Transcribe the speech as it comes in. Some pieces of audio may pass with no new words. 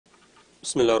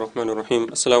Bismillah ar-Rahman ar-Rahim.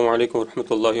 Assalamu alaikum wa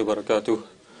rahmatullahi wa barakatuh.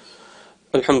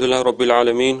 Alhamdulillah Rabbil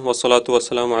Alameen. Wa salatu wa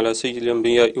salamu ala sayyidil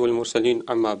anbiya'i wal mursaleen.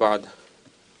 Amma ba'd.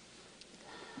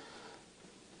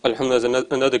 Alhamdulillah,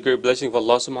 another great blessing of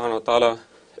Allah subhanahu wa ta'ala.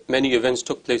 Many events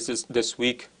took place this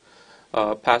week,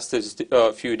 past this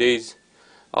few days,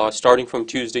 starting from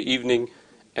Tuesday evening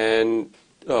and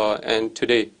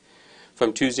today.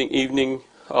 From Tuesday evening,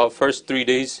 first 3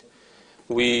 days,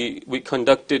 we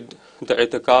conducted the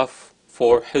i'tikaf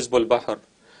for Hizbul Bahar.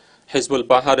 Hizbul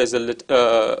Bahar is a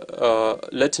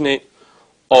litany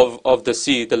of the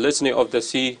sea. The litany of the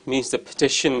sea means the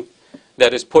petition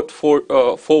that is put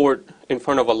forward in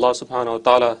front of Allah subhanahu wa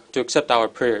ta'ala to accept our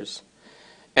prayers.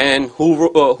 And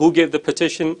who gave the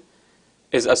petition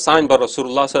is assigned by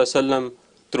Rasulullah sallallahu alaihi wasallam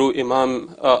through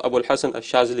Imam Abu al-Hasan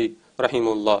al-Shazili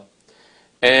rahimahullah.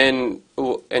 And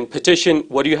petition,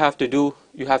 what do you have to do?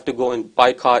 You have to go and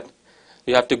boycott.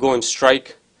 You have to go and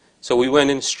strike. So we went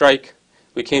and strike.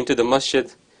 We came to the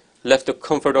masjid, left the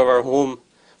comfort of our home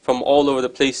from all over the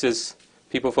places.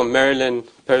 People from Maryland,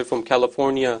 people from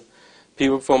California,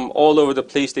 people from all over the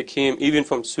place they came, even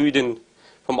from Sweden,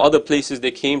 from other places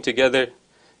they came together.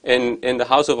 And in the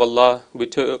house of Allah, we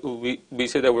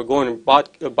said that we're going to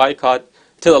boycott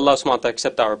till Allah subhanahu wa ta'ala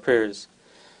accept our prayers.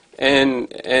 And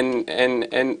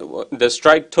the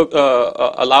strike took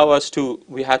allow us to,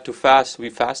 we had to fast.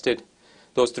 We fasted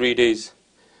those 3 days.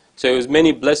 So it was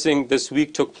many blessings this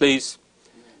week took place,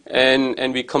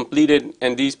 and we completed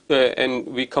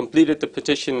we completed the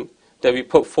petition that we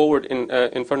put forward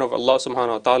in front of Allah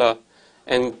subhanahu wa ta'ala,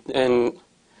 and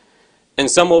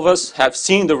some of us have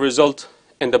seen the result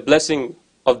and the blessing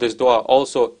of this dua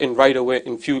also in right away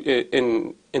in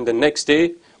the next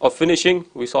day of finishing.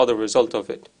 We saw the result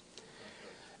of it,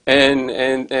 and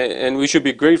we should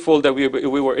be grateful that we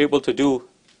were able to do,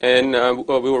 and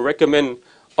we will recommend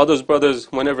others,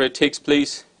 brothers, whenever it takes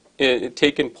place,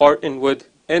 taken part in with,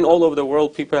 and all over the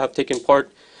world people have taken part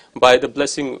by the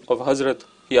blessing of Hazrat.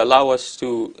 He allowed us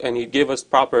to, and he gave us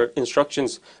proper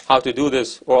instructions how to do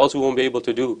this, or else we won't be able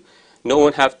to do. No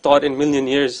one have thought in million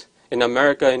years in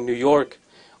America, in New York,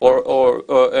 or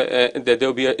that there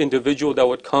will be an individual that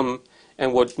would come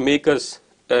and would make us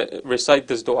recite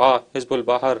this dua, Hizbul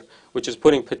Bahar, which is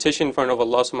putting petition in front of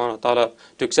Allah subhanahu wa ta'ala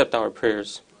to accept our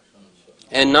prayers.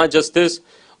 And not just this,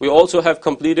 we also have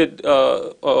completed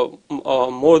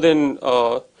more than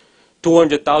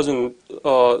 200,000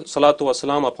 salatu wa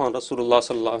salam upon Rasulullah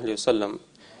sallallahu alaihi wasallam.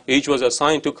 Each was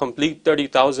assigned to complete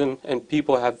 30,000, and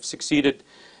people have succeeded,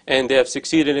 and they have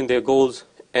succeeded in their goals.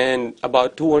 And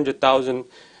about 200,000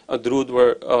 durood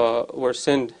were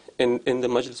sent in the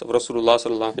majlis of Rasulullah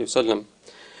sallallahu alaihi wasallam.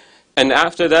 And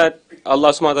after that, Allah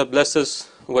subhanahu wa ta'ala blessed us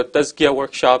with Tazkiya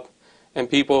workshop. And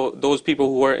those people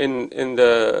who were in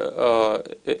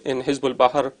Hizbul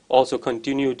Bahar also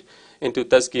continued into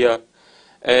Tazkiya,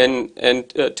 and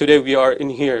today we are in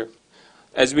here.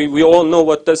 As we all know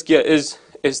what Tazkiya is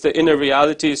the inner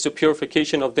realities, the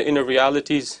purification of the inner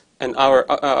realities and our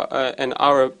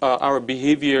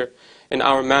behavior and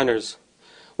our manners.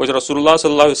 Which Rasulullah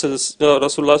sallallahu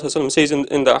alaihi wasallam says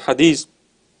in the Hadith.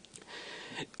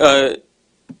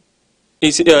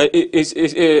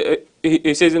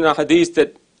 He says in a hadith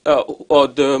that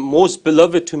the most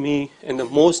beloved to me and the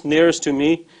most nearest to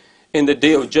me in the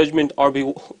day of judgment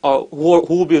who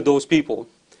will be those people.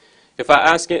 If I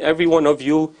ask every one of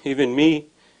you, even me,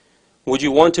 would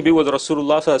you want to be with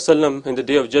Rasulullah sallallahu alaihi wasallam in the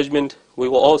day of judgment? We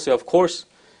will all say, of course.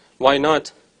 Why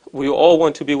not? We all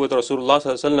want to be with Rasulullah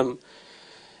sallallahu alaihi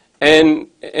wasallam.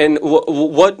 And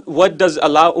what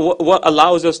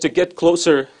allows us to get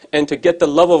closer and to get the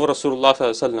love of Rasulullah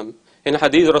sallallahu alaihi wasallam? In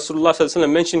Hadith, Rasulullah sallallahu alaihi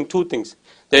wasallam mentioned two things: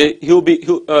 that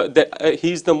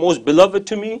he's the most beloved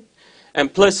to me,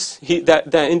 and plus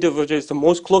that individual is the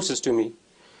most closest to me.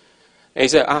 And he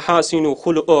said, "Ahasinu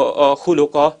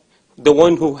khuluqa," the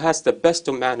one who has the best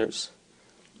of manners.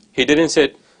 He didn't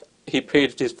say he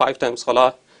prayed his 5 times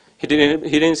salah. He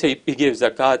didn't say he gave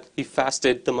zakat. He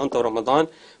fasted the month of Ramadan.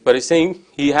 But he's saying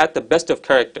he had the best of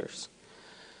characters.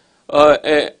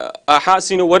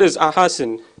 Ahasinu, what is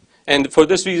ahasin? And for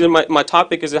this reason, my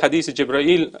topic is the Hadees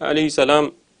Jibreel A.S.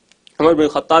 Umar bin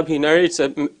Khattab, he narrates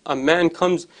a man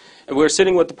comes, and we're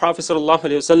sitting with the Prophet sallallahu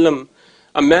alaihi wasallam.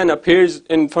 A man appears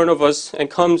in front of us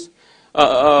and comes,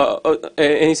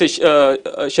 and he says,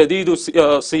 "Shadidu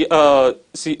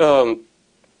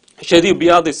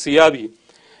biyad siyabi,"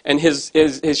 and his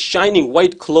shining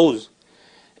white clothes,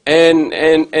 and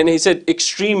he said,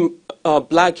 extreme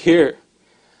black hair.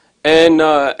 And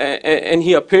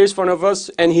he appears in front of us,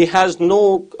 and he has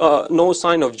no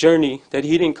sign of journey, that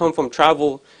he didn't come from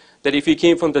travel, that if he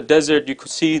came from the desert, you could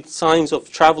see signs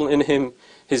of travel in him.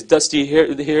 his dusty hair,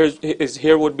 his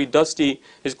hair would be dusty,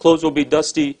 his clothes would be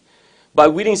dusty,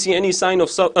 but we didn't see any sign of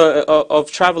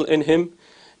travel in him,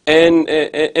 and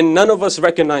none of us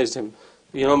recognized him.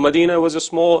 You know, Medina was a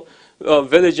small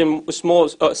village and a small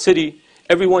city.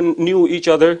 Everyone knew each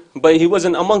other, but he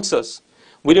wasn't amongst us.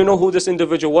 We didn't know who this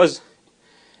individual was,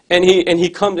 and he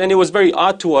comes, and it was very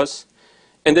odd to us.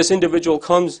 And this individual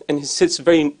comes and he sits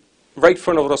right in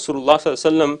front of Rasulullah sallallahu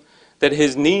alaihi wasallam, that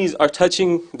his knees are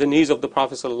touching the knees of the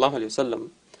Prophet sallallahu alaihi wasallam,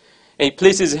 and he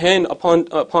places his hand upon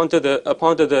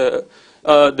the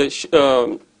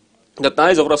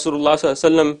thighs of Rasulullah sallallahu alaihi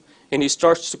wasallam, and he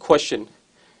starts to question.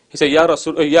 He said,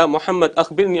 Ya Muhammad,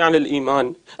 akhbirni an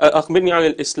al-iman, akhbirni an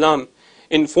al-Islam,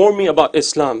 inform me about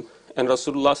Islam. And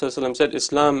Rasulullah sallallahu alaihi wasallam said,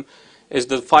 Islam is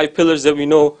the 5 pillars that we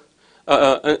know.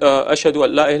 Ashhadu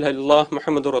an la ilaha illallah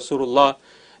Muhammadur Rasulullah,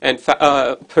 and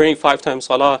praying 5 times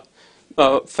salah,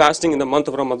 fasting in the month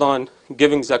of Ramadan,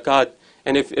 giving zakat,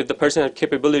 and if the person had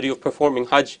capability of performing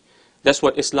hajj, that's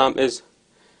what Islam is.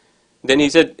 Then he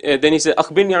said,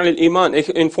 Akhbirni an al-iman,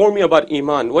 inform me about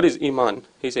iman. What is iman?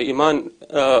 He said, iman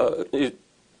is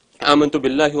amantu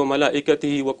billahi wa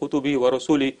malaikatihi wa kutubihi wa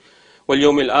rasuli wal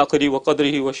yawmil akhiri wa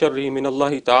qadrihi wa sharrihi min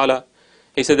Allahi ta'ala.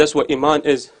 He said that's what iman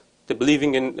is. The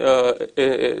believing in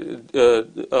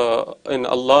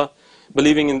Allah,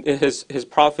 believing in His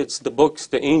prophets, the books,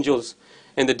 the angels,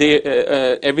 and the day,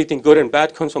 everything good and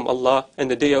bad comes from Allah, and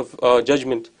the day of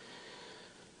judgment.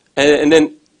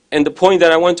 And the point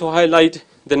that I want to highlight,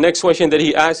 the next question that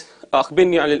he asked,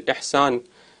 أخبرني عن الإحسان,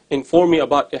 inform me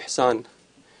about ihsan.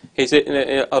 He said,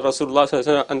 Rasulullah sallallahu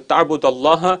alaihi wasallam, أن تعبد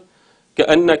الله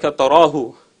كأنك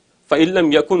تراه فإن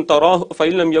لم يكن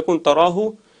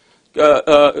تراه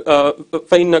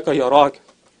فإنك يراك.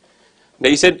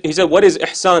 He said, what is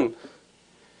ihsan?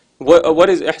 What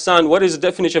is ihsan? What is the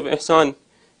definition of ihsan?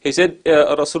 He said,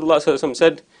 Rasulullah sallallahu alaihi wasallam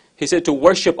said, to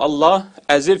worship Allah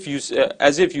as if you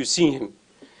see Him.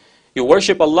 You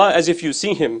worship Allah as if you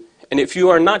see Him. And if you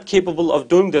are not capable of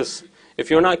doing this, if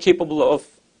you're not capable of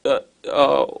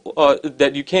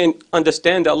that you can't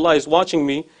understand that Allah is watching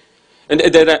me, and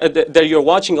that you're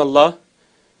watching Allah,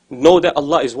 know that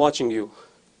Allah is watching you.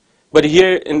 But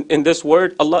here in this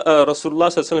word, Rasulullah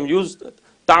sallallahu alaihi wasallam used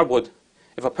ta'bud.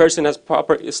 If a person has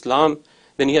proper Islam,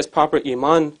 then he has proper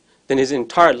iman, then his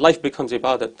entire life becomes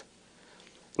ibadat.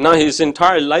 Now his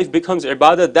entire life becomes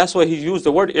ibadat. That's why he used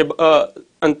the word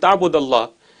an ta'bud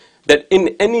Allah. That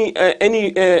in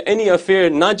any affair,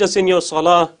 not just in your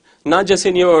salah, not just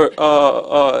in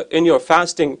your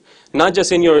fasting, not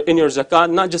just in your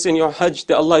zakat, not just in your hajj,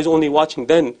 that Allah is only watching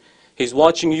then. He's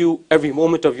watching you every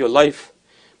moment of your life.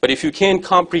 But if you can't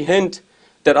comprehend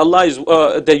that Allah is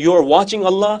that you are watching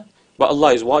Allah, but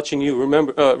Allah is watching you,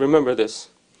 remember this.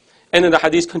 And then the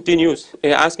hadith continues,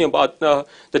 asking about the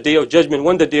day of judgment,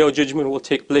 when the day of judgment will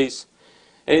take place.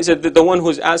 And he said that the one who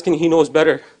is asking, he knows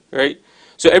better, right?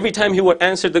 So every time he would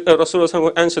answer, Rasulullah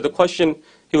would answer the question,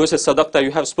 he would say, Sadaqta,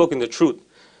 you have spoken the truth.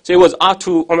 So it was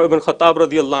to Umar ibn Khattab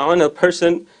radiallahu anhu, a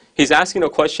person, he's asking a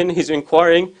question, he's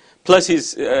inquiring, plus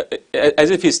he's as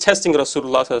if he's testing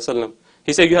Rasulullah sallallahu alaihi wasallam.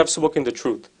 He said, you have spoken the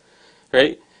truth,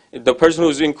 right? The person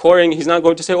who's inquiring, he's not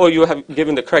going to say, oh, you have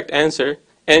given the correct answer,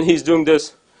 and he's doing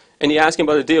this, and he asked him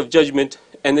about the day of judgment,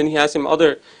 and then he asked him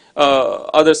other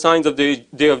signs of the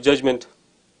day of judgment.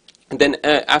 And then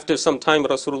after some time,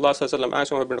 Rasulullah sallallahu alaihi wasallam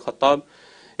asked Umar ibn Khattab,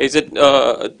 is it,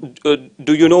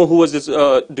 do you know who was this,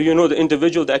 do you know the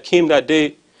individual that came that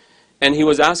day? And he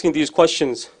was asking these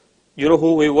questions. You know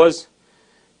who he was?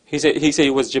 He said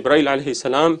it was Jibreel alayhi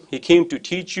salam. He came to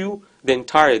teach you the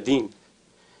entire deen.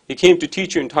 He came to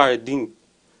teach you entire deen.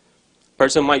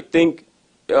 Person might think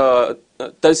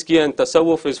Tazkiya and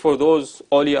Tasawwuf is for those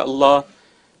awliya Allah,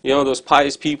 you know, those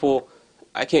pious people.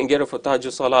 I can't get up for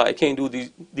Tahajjud Salah. I can't do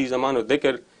these amount of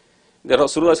dhikr. The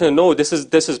Rasulullah said, no, this is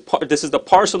the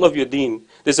parcel of your deen.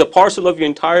 This is a parcel of your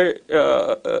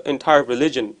entire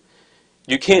religion.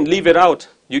 You can't leave it out.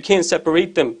 You can't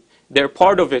separate them. They're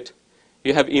part of it.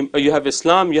 You have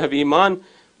Islam, you have iman,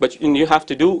 but you have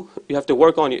to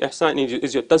work on your ihsan,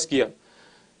 is your tazkiya.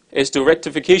 It's the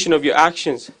rectification of your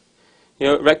actions. You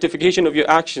know, rectification of your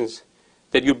actions.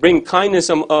 That you bring kindness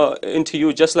into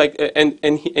you, just like, and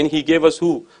he gave us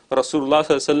who? Rasulullah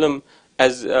sallallahu alaihi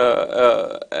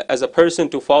wasallam as a person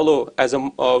to follow, as a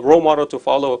role model to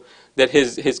follow, that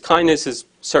his kindness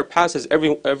surpasses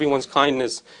everyone's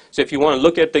kindness. So if you want to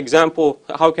look at the example,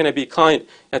 how can I be kind? You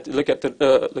have to look at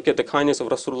the kindness of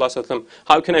Rasulullah sallallahu alaihi wasallam.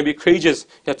 How can I be courageous?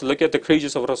 You have to look at the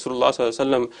courageous of Rasulullah sallallahu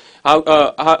alaihi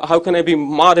wasallam. How can I be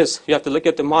modest? You have to look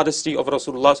at the modesty of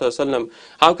Rasulullah sallallahu alaihi wasallam.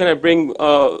 How can I bring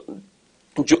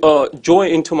joy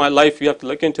into my life? You have to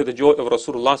look into the joy of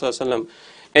Rasulullah sallallahu alaihi wasallam.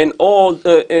 And all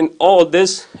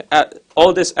this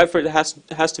effort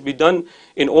has to be done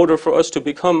in order for us to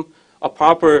become a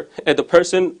proper the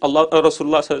person. Allah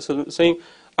Rasulullah is saying,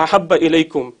 "Ahabba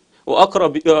ilaykum wa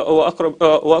aqrab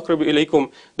ilaykum."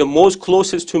 The most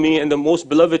closest to me and the most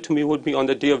beloved to me would be on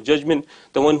the day of judgment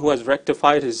the one who has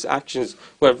rectified his actions,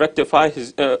 who has rectified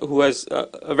his, who has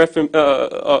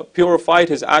purified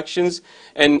his actions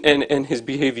and his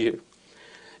behavior.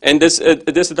 And this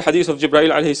is the hadith of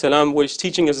Jibreel alayhi salam, which is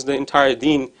teaching us the entire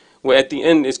deen, where at the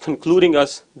end is concluding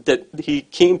us that he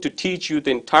came to teach you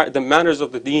the manners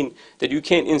of the deen, that you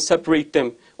can't separate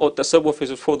them. Or tasawwuf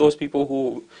is for those people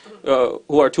who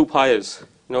are too pious.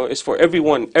 No, it's for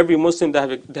everyone, every Muslim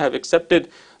that have accepted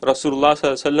Rasulullah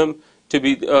sallallahu alaihi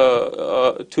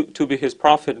wasallam to be his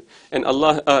prophet, and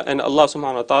Allah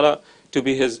subhanahu wa taala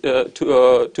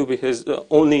to be his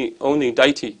only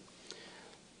deity.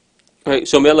 Right,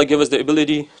 so may Allah give us the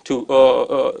ability to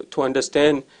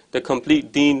understand the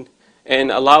complete deen and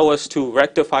allow us to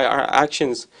rectify our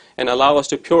actions and allow us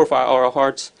to purify our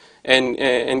hearts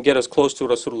and get us close to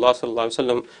Rasulullah sallallahu alaihi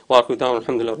wasallam. Wa akhiru da'wana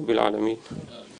alhamdulillahi rabbil alameen.